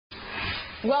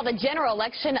Well, the general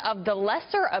election of the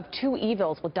lesser of two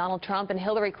evils, with Donald Trump and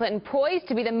Hillary Clinton poised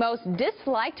to be the most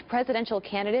disliked presidential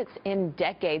candidates in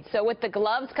decades. So with the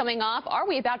gloves coming off, are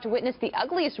we about to witness the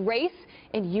ugliest race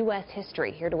in U.S.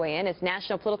 history? Here to weigh in is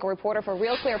national political reporter for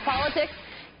Real Clear Politics,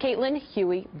 Caitlin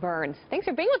Huey-Burns. Thanks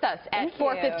for being with us at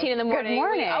 4:15 in the morning. Good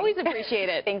morning. We always appreciate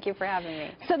it. Thank you for having me.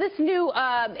 So this new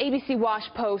ABC Wash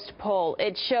Post poll,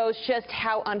 it shows just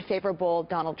how unfavorable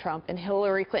Donald Trump and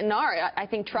Hillary Clinton are. I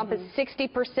think Trump is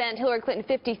 60%, Hillary Clinton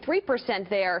 53%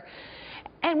 there.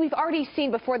 And we've already seen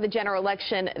before the general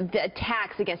election the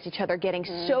attacks against each other getting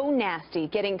so nasty,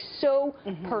 getting so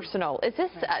personal. Is this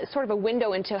sort of a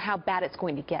window into how bad it's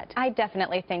going to get? I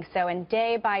definitely think so. And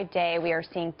day by day, we are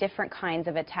seeing different kinds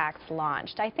of attacks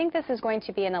launched. I think this is going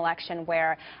to be an election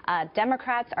where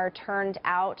Democrats are turned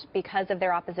out because of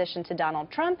their opposition to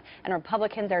Donald Trump, and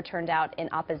Republicans are turned out in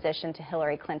opposition to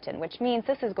Hillary Clinton, which means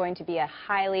this is going to be a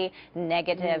highly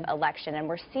negative election. And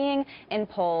we're seeing in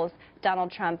polls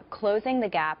Donald Trump closing the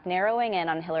gap, narrowing in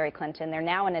on Hillary Clinton. They're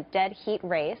now in a dead heat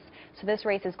race, so this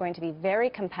race is going to be very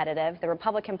competitive. The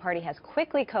Republican Party has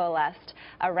quickly coalesced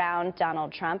around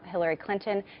Donald Trump. Hillary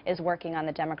Clinton is working on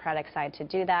the Democratic side to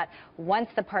do that. Once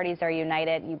the parties are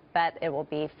united, you bet it will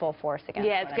be full force against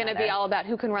one it's going to be all about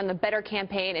who can run the better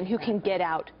campaign and who can get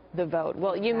out the vote.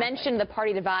 Well, you mentioned the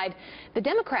party divide. The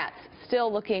Democrats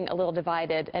still looking a little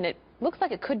divided, and it looks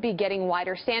like it could be getting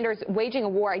wider. Sanders waging a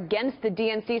war against the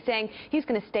DNC, saying he's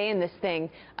going to stay in this thing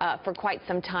for quite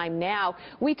some time now.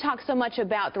 We talk so much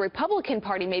about the Republican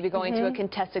Party maybe going to a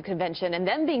contested convention and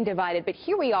them being divided, but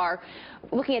here we are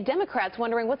looking at Democrats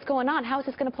wondering what's going on. How is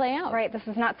this going to play out? Right. This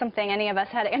is not something any of us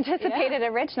had anticipated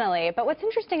originally. But what's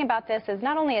interesting about this is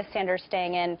not only is Sanders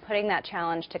staying in, putting that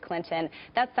challenge to Clinton,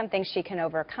 that's something she can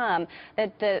overcome.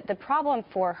 The problem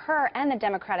for her and the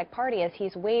Democratic Party is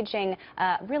he's waging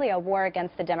really a war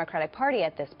against the Democratic Party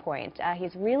at this point.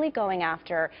 He's really going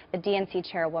after the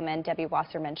DNC chairwoman, Debbie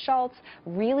Wasserman Schultz,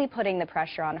 really putting the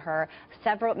pressure on her.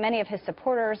 Many of his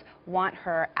supporters want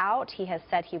her out. He has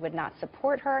said he would not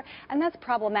support her, and that's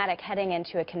problematic heading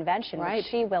into a convention which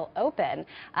she will open,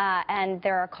 and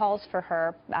there are calls for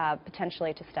her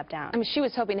potentially to step down. I mean, she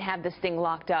was hoping to have this thing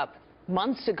locked up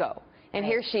months ago. And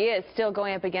here she is, still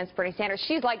going up against Bernie Sanders.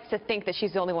 She likes to think that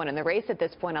she's the only one in the race at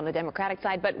this point on the Democratic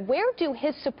side. But where do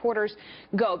his supporters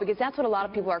go? Because that's what a lot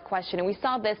of people are questioning. We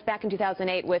saw this back in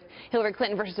 2008 with Hillary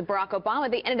Clinton versus Barack Obama.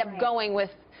 They ended up going with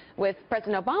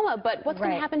President Obama. But what's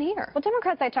going to happen here? Well,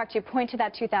 Democrats I talked to point to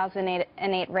that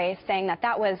 2008 race, saying that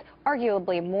that was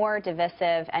arguably more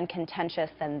divisive and contentious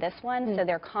than this one. So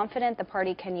they're confident the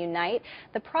party can unite.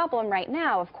 The problem right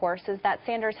now, of course, is that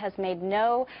Sanders has made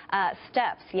no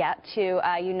steps yet to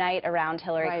unite around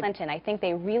Hillary Clinton. I think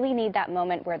they really need that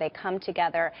moment where they come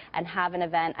together and have an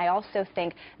event. I also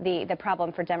think the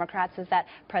problem for Democrats is that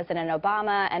President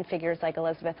Obama and figures like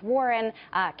Elizabeth Warren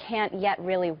can't yet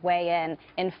really weigh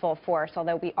in full force,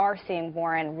 although we are seeing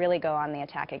Warren really go on the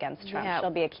attack against Trump. She'll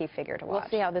be a key figure to watch. We'll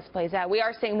see how this plays out. We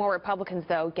are seeing more Republicans,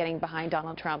 though, getting behind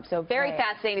Donald Trump. So very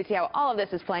fascinating to see how all of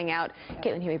this is playing out.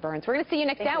 Caitlin Huey-Burns, we're going to see you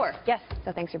next hour. Yes.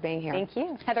 So thanks for being here. Thank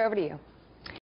you. Heather, over to you.